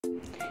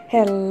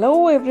Hello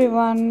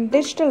everyone,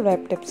 Digital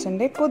Web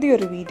Tipsന്റെ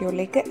പുതിയൊരു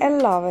വീഡിയോയിലേക്ക്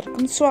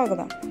എല്ലാവർക്കും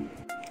സ്വാഗതം.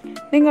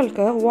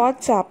 നിങ്ങൾക്ക്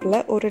വാട്സാപ്പിൽ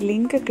ഒരു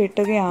ലിങ്ക്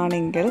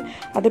കിട്ടുകയാണെങ്കിൽ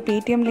അത്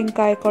Paytm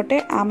ലിങ്ക് ആയിക്കോട്ടെ,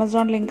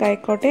 Amazon ലിങ്ക്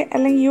ആയിക്കോട്ടെ,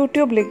 അല്ലെങ്കിൽ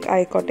YouTube ലിങ്ക്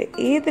ആയിക്കോട്ടെ,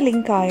 ഏത്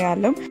ലിങ്ക്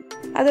ആയാലും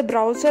അത്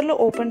ബ്രൗസറിൽ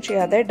ഓപ്പൺ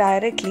ചെയ്യാതെ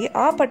ഡയറക്റ്റ്ലി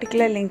ആ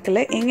പർട്ടിക്കുലർ ലിങ്കിൽ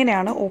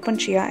എങ്ങനെയാണ് ഓപ്പൺ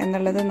ചെയ്യുക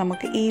എന്നുള്ളത്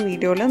നമുക്ക് ഈ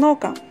വീഡിയോയിൽ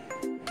നോക്കാം.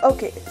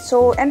 ഓക്കെ, സോ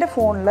എൻ്റെ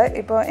ഫോണിൽ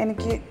ഇപ്പോൾ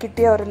എനിക്ക്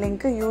കിട്ടിയ ഒരു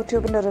ലിങ്ക്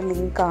യൂട്യൂബിൻ്റെ ഒരു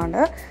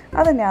ലിങ്കാണ്.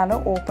 അത് ഞാൻ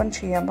ഓപ്പൺ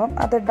ചെയ്യുമ്പം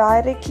അത്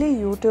ഡയറക്റ്റ്ലി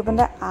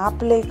യൂട്യൂബിൻ്റെ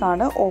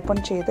ആപ്പിലേക്കാണ് ഓപ്പൺ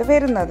ചെയ്ത്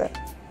വരുന്നത്.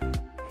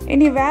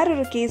 ഇനി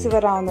വേറൊരു കേസ്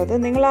വരാവുന്നത്,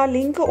 നിങ്ങൾ ആ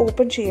ലിങ്ക്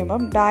ഓപ്പൺ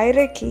ചെയ്യുമ്പം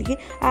ഡയറക്റ്റ്ലി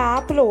ആ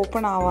ആപ്പിൽ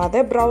ഓപ്പൺ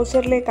ആവാതെ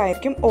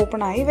ബ്രൗസറിലേക്കായിരിക്കും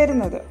ഓപ്പൺ ആയി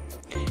വരുന്നത്.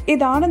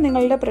 ഇതാണ്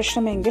നിങ്ങളുടെ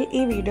പ്രശ്നമെങ്കിൽ ഈ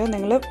വീഡിയോ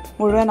നിങ്ങൾ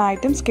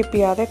മുഴുവനായിട്ടും സ്കിപ്പ്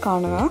ചെയ്യാതെ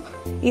കാണുക.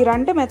 ഈ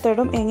രണ്ട്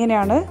മെത്തേഡും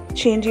എങ്ങനെയാണ്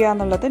ചേഞ്ച് ചെയ്യുക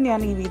എന്നുള്ളത് ഞാൻ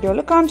ഈ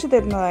വീഡിയോയിൽ കാണിച്ചു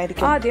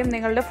തരുന്നതായിരിക്കും. ആദ്യം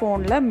നിങ്ങളുടെ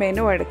ഫോണിൽ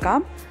മെനു എടുക്കാം.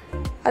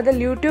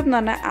 അതിൽ യൂട്യൂബ് എന്ന്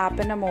പറഞ്ഞ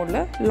ആപ്പിൻ്റെ മുകളിൽ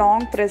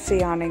ലോങ് പ്രസ്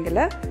ചെയ്യുകയാണെങ്കിൽ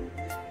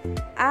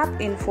ആപ്പ്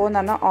ഇൻഫോ എന്ന്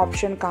പറഞ്ഞ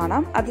ഓപ്ഷൻ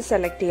കാണാം. അത്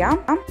സെലക്ട് ചെയ്യാം.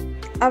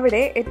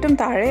 അവിടെ ഏറ്റവും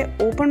താഴെ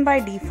ഓപ്പൺ ബൈ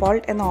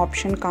ഡിഫോൾട്ട് എന്ന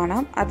ഓപ്ഷൻ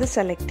കാണാം. അത്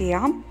സെലക്ട്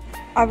ചെയ്യാം.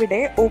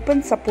 അവിടെ ഓപ്പൺ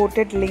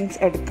സപ്പോർട്ടഡ് ലിങ്ക്സ്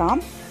എടുക്കാം.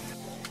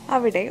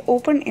 അവിടെ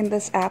ഓപ്പൺ ഇൻ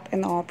ദിസ് ആപ്പ്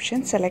എന്ന ഓപ്ഷൻ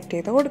സെലക്ട്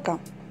ചെയ്ത് കൊടുക്കാം.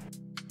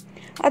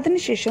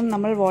 അതിനുശേഷം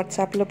നമ്മൾ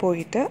വാട്സാപ്പിൽ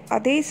പോയിട്ട്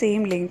അതേ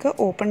സെയിം ലിങ്ക്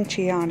ഓപ്പൺ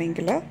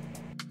ചെയ്യുകയാണെങ്കിൽ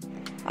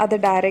അത്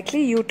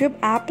ഡയറക്റ്റ്ലി യൂട്യൂബ്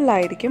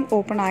ആപ്പിലായിരിക്കും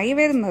ഓപ്പൺ ആയി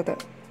വരുന്നത്.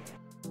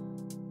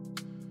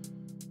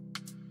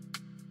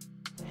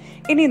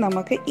 ഇനി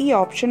നമുക്ക് ഈ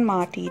ഓപ്ഷൻ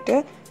മാറ്റിയിട്ട്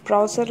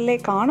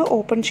ബ്രൗസറിലേക്കാണ്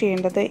ഓപ്പൺ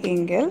ചെയ്യേണ്ടത്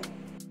എങ്കിൽ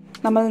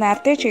നമ്മൾ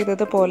നേരത്തെ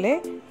ചെയ്തതുപോലെ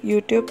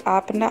യൂട്യൂബ്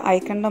ആപ്പിൻ്റെ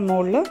ഐക്കണിൻ്റെ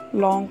മുകളിൽ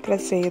ലോങ്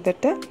പ്രസ്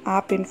ചെയ്തിട്ട്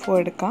ആപ്പ് ഇൻഫോ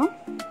എടുക്കാം.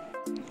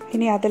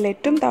 ഇനി അതിൽ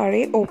ഏറ്റവും താഴെ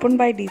ഓപ്പൺ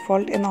ബൈ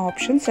ഡിഫോൾട്ട് എന്ന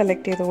ഓപ്ഷൻ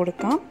സെലക്ട് ചെയ്ത്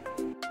കൊടുക്കാം.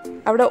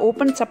 അവിടെ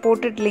ഓപ്പൺ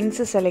സപ്പോർട്ടഡ്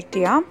ലിങ്ക്സ് സെലക്ട്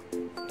ചെയ്യാം.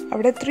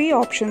 അവിടെ 3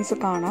 ഓപ്ഷൻസ്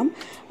കാണാം.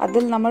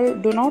 അതിൽ നമ്മൾ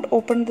do not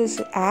open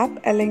this app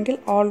അല്ലെങ്കിൽ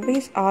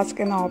ഓൾവേസ്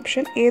ആസ്ക് എന്ന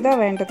ഓപ്ഷൻ ഏതാ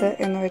വേണ്ടത്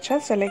എന്ന്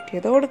വെച്ചാൽ സെലക്ട്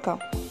ചെയ്ത് കൊടുക്കാം.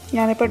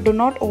 ഞാനിപ്പോൾ do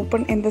not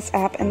open in this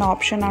app എന്ന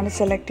ഓപ്ഷനാണ്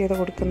സെലക്ട് ചെയ്ത്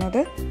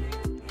കൊടുക്കുന്നത്.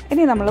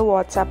 ഇനി നമ്മൾ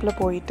വാട്സാപ്പിൽ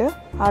പോയിട്ട്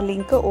ആ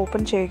ലിങ്ക്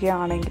ഓപ്പൺ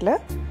ചെയ്യുകയാണെങ്കിൽ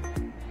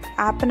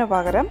ആപ്പിന്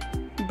പകരം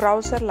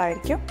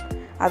ബ്രൗസറിലായിരിക്കും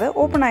അത്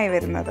ഓപ്പൺ ആയി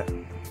വരുന്നത്.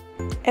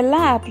 എല്ലാ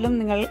ആപ്പിലും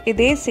നിങ്ങൾ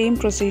ഇതേ സെയിം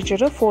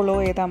പ്രൊസീജിയർ ഫോളോ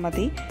ചെയ്താൽ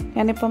മതി.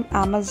 ഞാനിപ്പം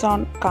ആമസോൺ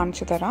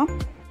കാണിച്ചു തരാം.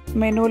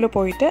 മെനുവിൽ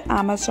പോയിട്ട്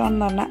ആമസോൺ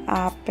എന്ന് പറഞ്ഞ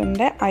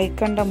ആപ്പിൻ്റെ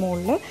ഐക്കണിൻ്റെ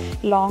മുകളിൽ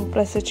ലോങ്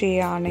പ്രസ്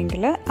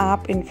ചെയ്യുകയാണെങ്കിൽ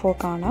ആപ്പ് ഇൻഫോ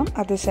കാണാം.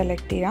 അത്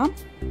സെലക്ട് ചെയ്യാം.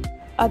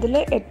 അതിൽ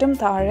ഏറ്റവും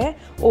താഴെ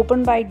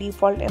ഓപ്പൺ ബൈ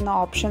ഡിഫോൾട്ട് എന്ന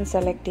ഓപ്ഷൻ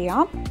സെലക്ട്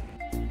ചെയ്യാം.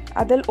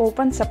 അതിൽ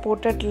ഓപ്പൺ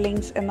സപ്പോർട്ടഡ്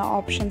ലിങ്ക്സ് എന്ന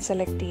ഓപ്ഷൻ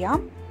സെലക്ട് ചെയ്യാം.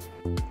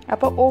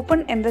 അപ്പോൾ ഓപ്പൺ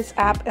ഇൻ ദിസ്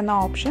ആപ്പ് എന്ന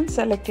ഓപ്ഷൻ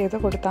സെലക്ട് ചെയ്ത്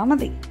കൊടുത്താൽ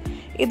മതി.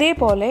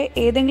 ഇതേപോലെ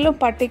ഏതെങ്കിലും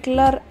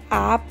പർട്ടിക്കുലർ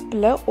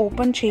ആപ്പിൽ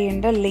ഓപ്പൺ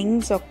ചെയ്യേണ്ട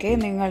ലിങ്ക്സ് ഒക്കെ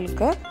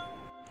നിങ്ങൾക്ക്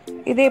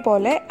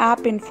ഇതേപോലെ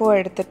ആപ്പ് ഇൻഫോ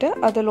എടുത്തിട്ട്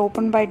അതിൽ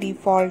open by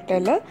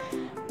ഡിഫോൾട്ടിൽ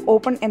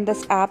open in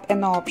this app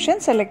എന്ന ഓപ്ഷൻ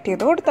സെലക്ട്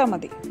ചെയ്ത് കൊടുത്താൽ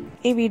മതി.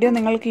 ഈ വീഡിയോ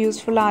നിങ്ങൾക്ക്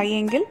യൂസ്ഫുൾ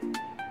ആയെങ്കിൽ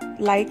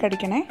ലൈക്ക്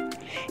അടിക്കണേ.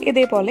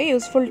 ഇതേപോലെ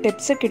useful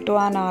tips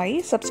കിട്ടുവാനായി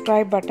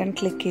subscribe button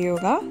click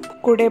ചെയ്യുക.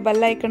 കൂടെ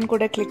ബെല്ലൈക്കൺ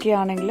കൂടെ ക്ലിക്ക്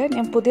ചെയ്യുകയാണെങ്കിൽ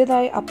ഞാൻ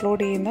പുതിയതായി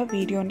അപ്ലോഡ് ചെയ്യുന്ന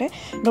വീഡിയോൻ്റെ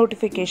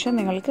നോട്ടിഫിക്കേഷൻ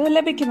നിങ്ങൾക്ക്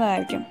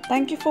ലഭിക്കുന്നതായിരിക്കും.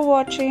 Thank you for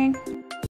watching.